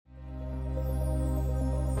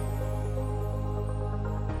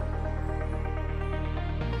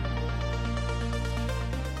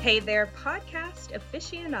Hey there, podcast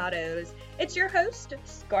aficionados. It's your host,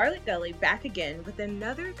 Scarlett Gully, back again with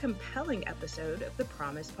another compelling episode of the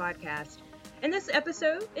Promise Podcast. And this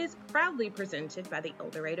episode is proudly presented by the El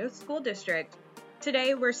Dorado School District.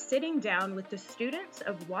 Today, we're sitting down with the students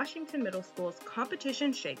of Washington Middle School's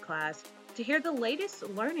competition shake class to hear the latest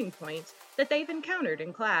learning points that they've encountered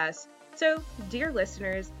in class. So, dear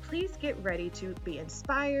listeners, please get ready to be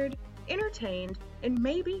inspired, entertained, and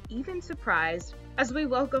maybe even surprised as we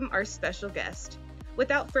welcome our special guest.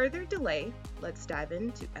 Without further delay, let's dive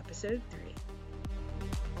into episode 3.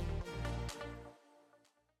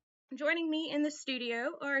 Joining me in the studio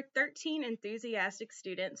are 13 enthusiastic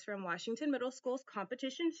students from Washington Middle School's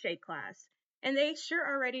competition shake class, and they sure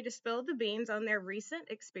are ready to spill the beans on their recent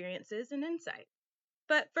experiences and insight.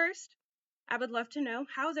 But first, I would love to know,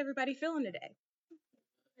 how's everybody feeling today?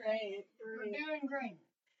 Great. We're doing great.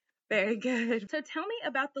 Very good. So tell me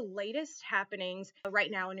about the latest happenings right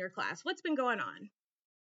now in your class. What's been going on?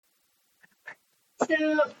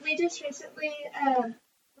 So we just recently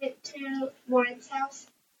went to Lauren's house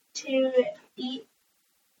to eat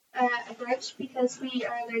a brunch because we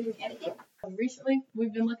are learning etiquette. Recently,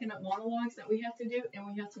 we've been looking at monologues that we have to do, and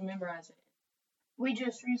we have to memorize it. We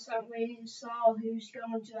just recently saw who's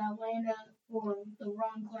going to Atlanta for the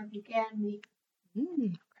Ron Clark Academy.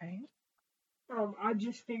 Okay. I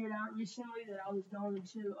just figured out recently that I was going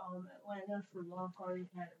to Atlanta for Ron Clark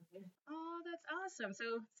Academy. Oh, that's awesome.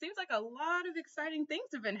 So seems like a lot of exciting things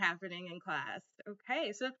have been happening in class.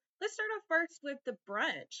 Okay, so let's start off first with the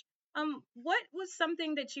brunch. What was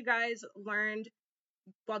something that you guys learned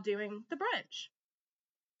while doing the brunch?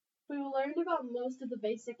 We learned about most of the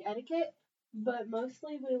basic etiquette, but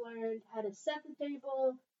mostly we learned how to set the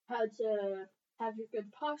table, how to have your good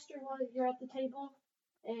posture while you're at the table,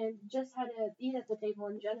 and just how to eat at the table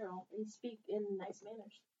in general and speak in nice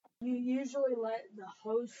manners. You usually let the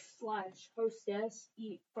host/hostess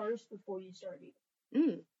eat first before you start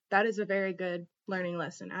eating. That is a very good learning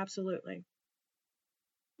lesson. Absolutely.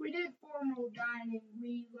 We did formal dining.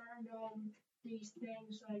 We learned these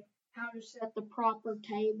things like how to set the proper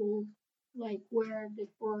table, like where the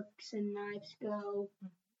forks and knives go,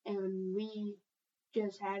 and we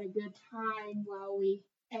just had a good time while we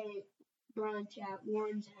ate brunch at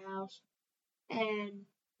Warren's house. And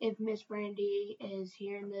if Miss Brandy is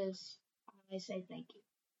hearing this, I say thank you.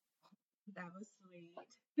 That was sweet.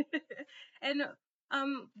 And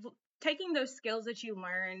taking those skills that you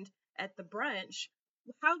learned at the brunch,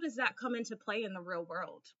 how does that come into play in the real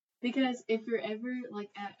world? Because if you're ever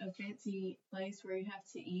like at a fancy place where you have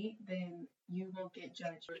to eat, then you won't get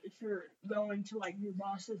judged. If you're going to like your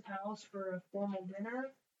boss's house for a formal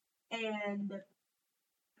dinner and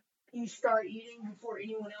you start eating before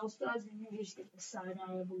anyone else does, and you just get the side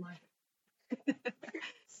eye of a life.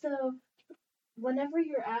 So, whenever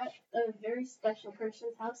you're at a very special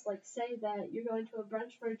person's house, like say that you're going to a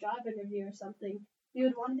brunch for a job interview or something, you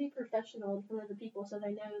would want to be professional in front of the people so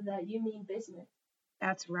they know that you mean business.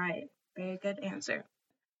 That's right. Very good answer.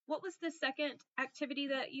 What was the second activity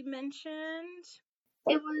that you mentioned?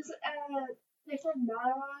 It was different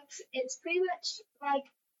monologues. It's pretty much like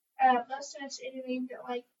most of us interviewed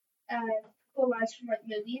like cool lines from like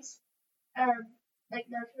movies. Like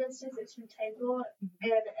now for instance it's from Tangled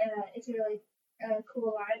and it's a really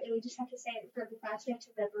cool line and we just have to say it in front of the class. We have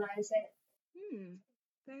to memorize it.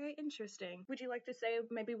 Very interesting. Would you like to say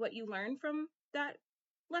maybe what you learned from that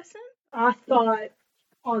lesson? I thought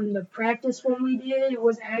on the practice one we did, it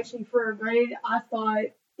was actually for a grade. I thought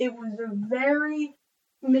it was a very,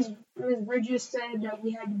 Ms. Bridges said that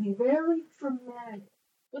we had to be very dramatic.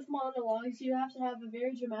 With monologues, you have to have a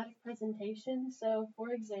very dramatic presentation. So,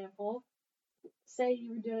 for example, say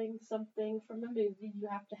you were doing something from a movie, you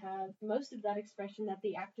have to have most of that expression that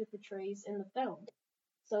the actor portrays in the film.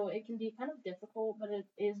 So it can be kind of difficult, but it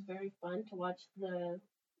is very fun to watch your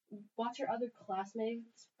other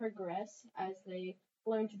classmates progress as they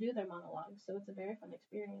learn to do their monologues. So it's a very fun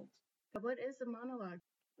experience. What is a monologue?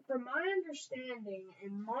 From my understanding, a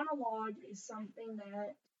monologue is something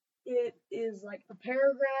that it is like a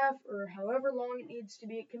paragraph or however long it needs to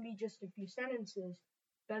be. It can be just a few sentences,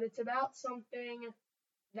 but it's about something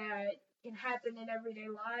that can happen in everyday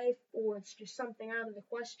life or it's just something out of the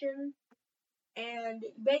question. And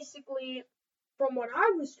basically, from what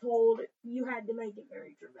I was told, you had to make it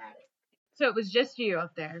very dramatic. So it was just you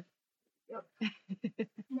up there. Yep.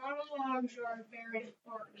 Monologues are very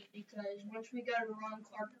important because once we go to Ron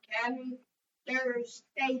Clark Academy, there's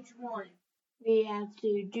stage 1. We have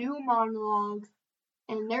to do monologues,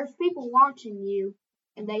 and there's people watching you,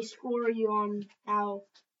 and they score you on how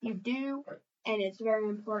you do, and it's very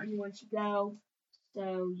important once you go.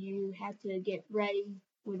 So you have to get ready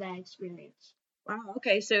with that experience. Wow.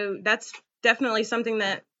 Okay. So that's definitely something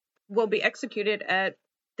that will be executed at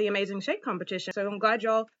the Amazing Shake competition. So I'm glad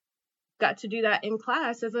y'all got to do that in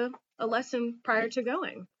class as a lesson prior to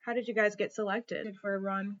going. How did you guys get selected for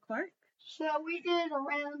Ron Clark? So we did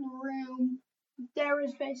around the room. There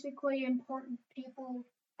was basically important people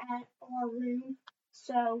at our room.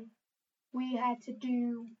 So we had to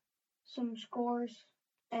do some scores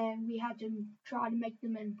and we had to try to make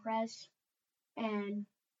them impress. And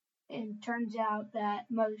it turns out that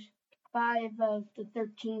most 5 of the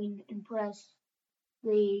 13 impressed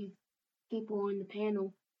the people on the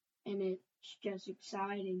panel. And it's just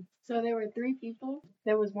exciting. So there were 3 people.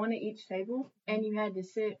 There was one at each table, and you had to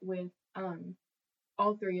sit with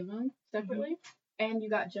all 3 of them separately, and you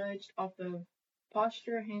got judged off of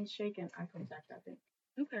posture, handshake, and eye contact, I think.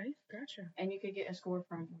 Okay, gotcha. And you could get a score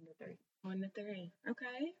from 1 to 3. 1 to 3.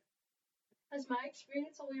 Okay. As my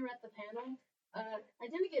experience when we were at the panel, I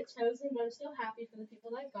didn't get chosen, but I'm still happy for the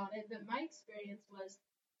people that got it. But my experience was,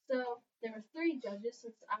 so there were 3 judges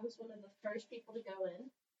since I was one of the first people to go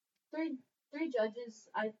in. Three judges,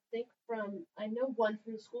 I think I know one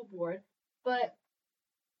from the school board, but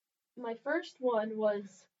my first one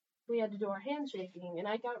was we had to do our handshaking, and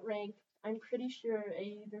I got ranked, I'm pretty sure,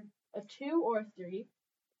 either a 2 or a 3.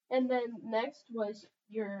 And then next was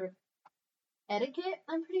your etiquette,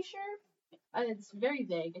 I'm pretty sure. It's very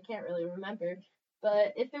vague, I can't really remember.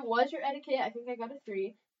 But if it was your etiquette, I think I got a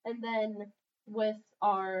 3. And then with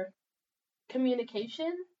our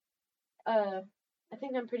communication,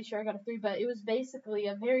 I'm pretty sure I got a 3, but it was basically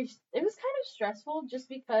it was kind of stressful just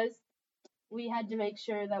because we had to make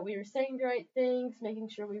sure that we were saying the right things, making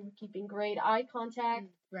sure we were keeping great eye contact.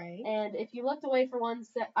 Right. And if you looked away for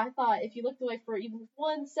I thought if you looked away for even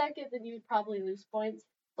 1 second, then you would probably lose points.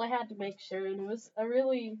 So I had to make sure, and it was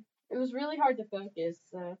really hard to focus.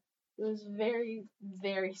 It was very,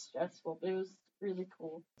 very stressful, but it was really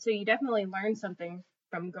cool. So you definitely learned something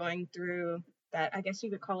from going through that. I guess you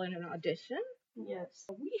could call it an audition. Yes.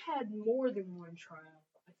 We had more than one trial,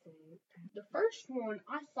 I think. The first one,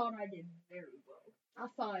 I thought I did very well. I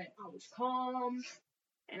thought I was calm,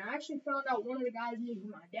 and I actually found out one of the guys knew who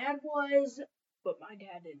my dad was, but my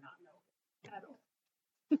dad did not know at all.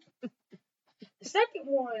 The second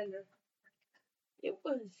one, it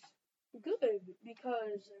was good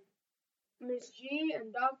because Miss G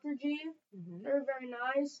and Dr. G, they were very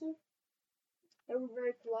nice. They were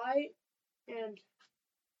very polite, and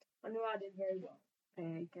I knew I did very well.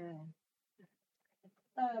 Very good.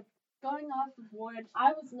 Going off of one,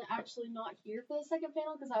 I was actually not here for the second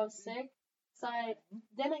panel because I was sick, so I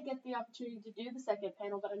didn't get the opportunity to do the second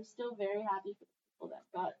panel, but I'm still very happy for the people that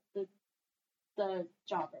got the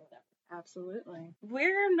job or whatever. Absolutely.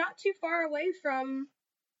 We're not too far away from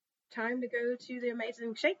time to go to the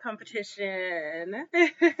Amazing Shake competition.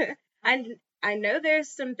 And I know there's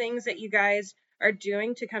some things that you guys are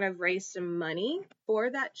doing to kind of raise some money for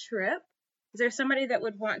that trip. Is there somebody that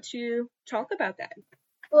would want to talk about that?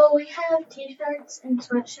 Well, we have t-shirts and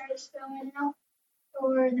sweatshirts going out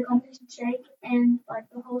for the competition shake, and like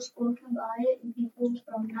the whole school can buy it, and people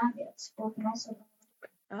from not yet school can also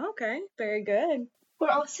buy it. Okay, very good. We're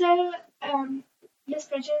also Miss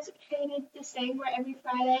Bridges created this thing where every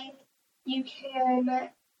Friday you can,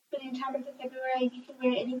 for the entire month of February, you can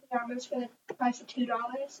wear any pajamas for the price of $2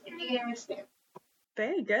 and you get a wristband.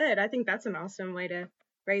 Very good. I think that's an awesome way to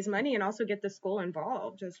raise money and also get the school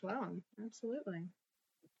involved as well. Absolutely.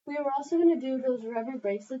 We were also going to do those rubber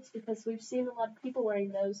bracelets because we've seen a lot of people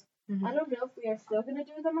wearing those. I don't know if we are still going to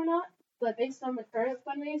do them or not, but based on the current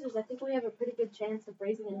fundraisers, I think we have a pretty good chance of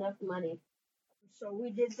raising enough money. So we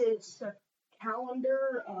did this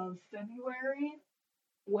calendar of February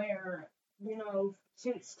where,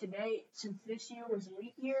 since this year was a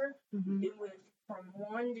leap year, it was from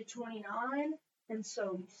 1 to 29, and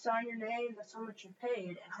so you sign your name, that's how much you paid,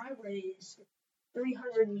 and I raised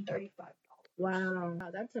 $335. Wow,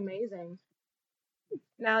 that's amazing.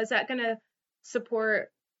 Now, is that going to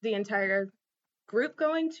support the entire group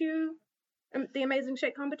going to the Amazing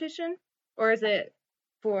Shake competition, or is it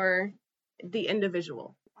for the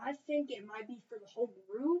individual? I think it might be for the whole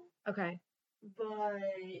group. Okay. But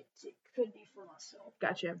it could be for myself.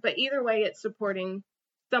 Gotcha. But either way, it's supporting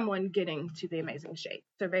someone getting to the Amazing Shake.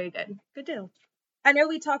 So very good. Good deal. I know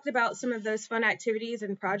we talked about some of those fun activities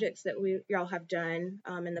and projects that y'all have done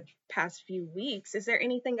in the past few weeks. Is there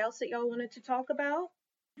anything else that y'all wanted to talk about?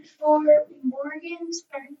 For Morgan's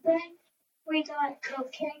birthday, we got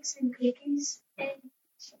cupcakes and cookies, and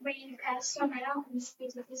we passed some out, and we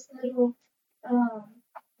did this little, little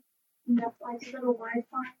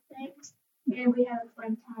Wi-Fi things, and we had a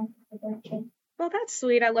fun time for the birthday. Well, that's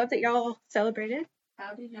sweet. I love that y'all celebrated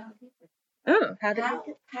How did y'all get it? Oh, how did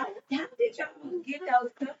How did y'all get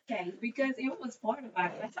those cupcakes? Because it was part of our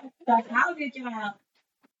class. Like, how did y'all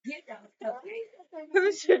get those cupcakes?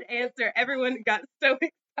 who should answer? Everyone got so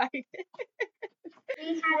excited.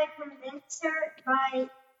 We had a convincer by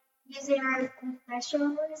using our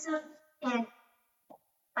professionalism, and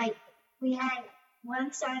like we had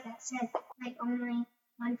one side that said like only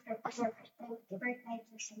 1% the birthday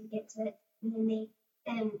person gets it,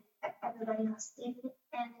 and everybody else did it,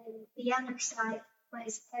 and then the other side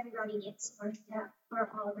was everybody gets worked up for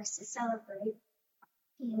all of us to celebrate.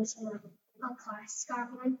 And our class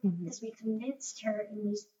got one because we convinced her and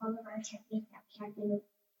used all of our technique that we had been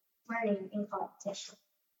learning in competition.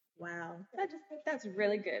 Wow, that's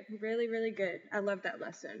really good. Really, really good. I love that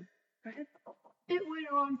lesson. Go ahead. It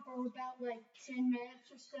went on for about like 10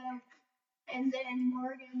 minutes or so, and then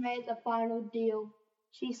Morgan made the final deal.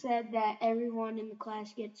 She said that everyone in the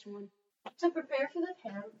class gets one. To prepare for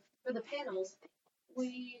the panels,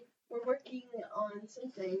 we were working on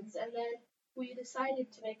some things, and then we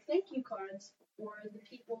decided to make thank you cards for the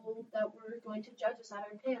people that were going to judge us at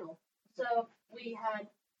our panel. So we had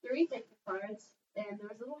 3 thank you cards, and there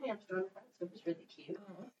was a little hamster on the front, so it was really cute.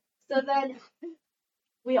 So then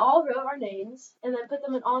we all wrote our names and then put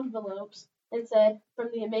them in envelopes and said, from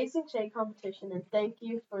the Amazing Shake competition, and thank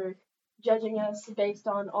you for judging us based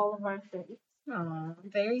on all of our things. Oh,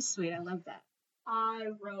 very sweet. I love that. I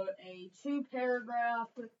wrote a 2-paragraph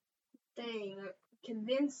thing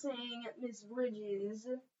convincing Miss Bridges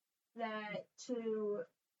that to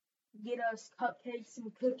get us cupcakes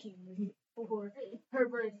and cookies for her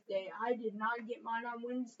birthday. I did not get mine on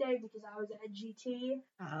Wednesday because I was at GT.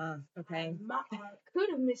 Okay. I could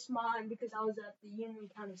have missed mine because I was at the Union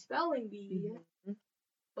County Spelling Bee,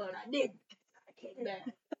 but I didn't. I came back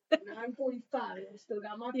at 9:45 and I still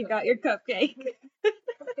got my You got your cupcake.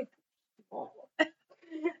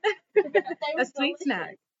 A sweet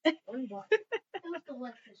snack. It was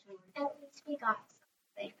delicious. At least we got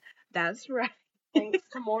something. That's right. Thanks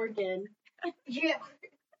to Morgan. Yeah.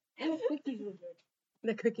 Cookies were good.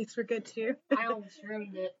 The cookies were good too. I almost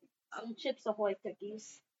ruined it. Some Chips Ahoy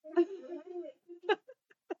cookies.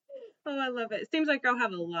 Oh, I love it. It seems like y'all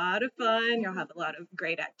have a lot of fun. Y'all have a lot of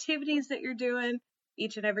great activities that you're doing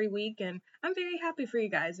each and every week, and I'm very happy for you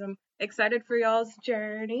guys. I'm excited for y'all's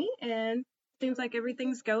journey, and seems like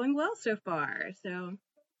everything's going well so far. So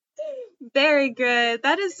very good.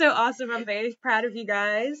 That is so awesome. I'm very proud of you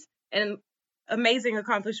guys, and amazing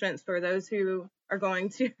accomplishments for those who are going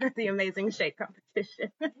to the Amazing Shake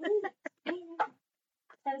competition.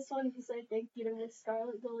 I just wanted to say thank you to Miss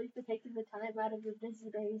Scarlett Gully for taking the time out of your busy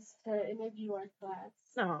days to interview our class.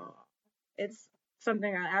 Oh, it's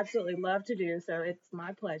something I absolutely love to do, so it's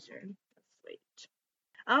my pleasure. That's sweet.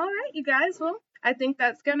 All right, you guys. Well, I think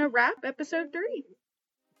that's going to wrap episode 3.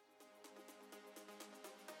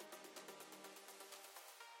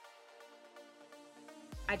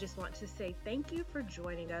 I just want to say thank you for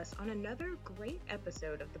joining us on another great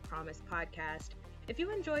episode of the Promise Podcast. If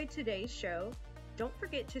you enjoyed today's show, don't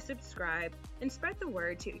forget to subscribe and spread the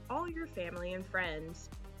word to all your family and friends.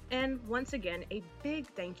 And once again, a big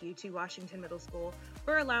thank you to Washington Middle School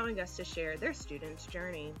for allowing us to share their students'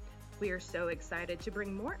 journey. We are so excited to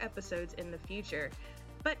bring more episodes in the future.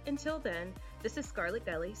 But until then, this is Scarlett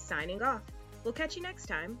Gully signing off. We'll catch you next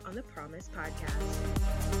time on the Promise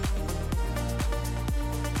Podcast.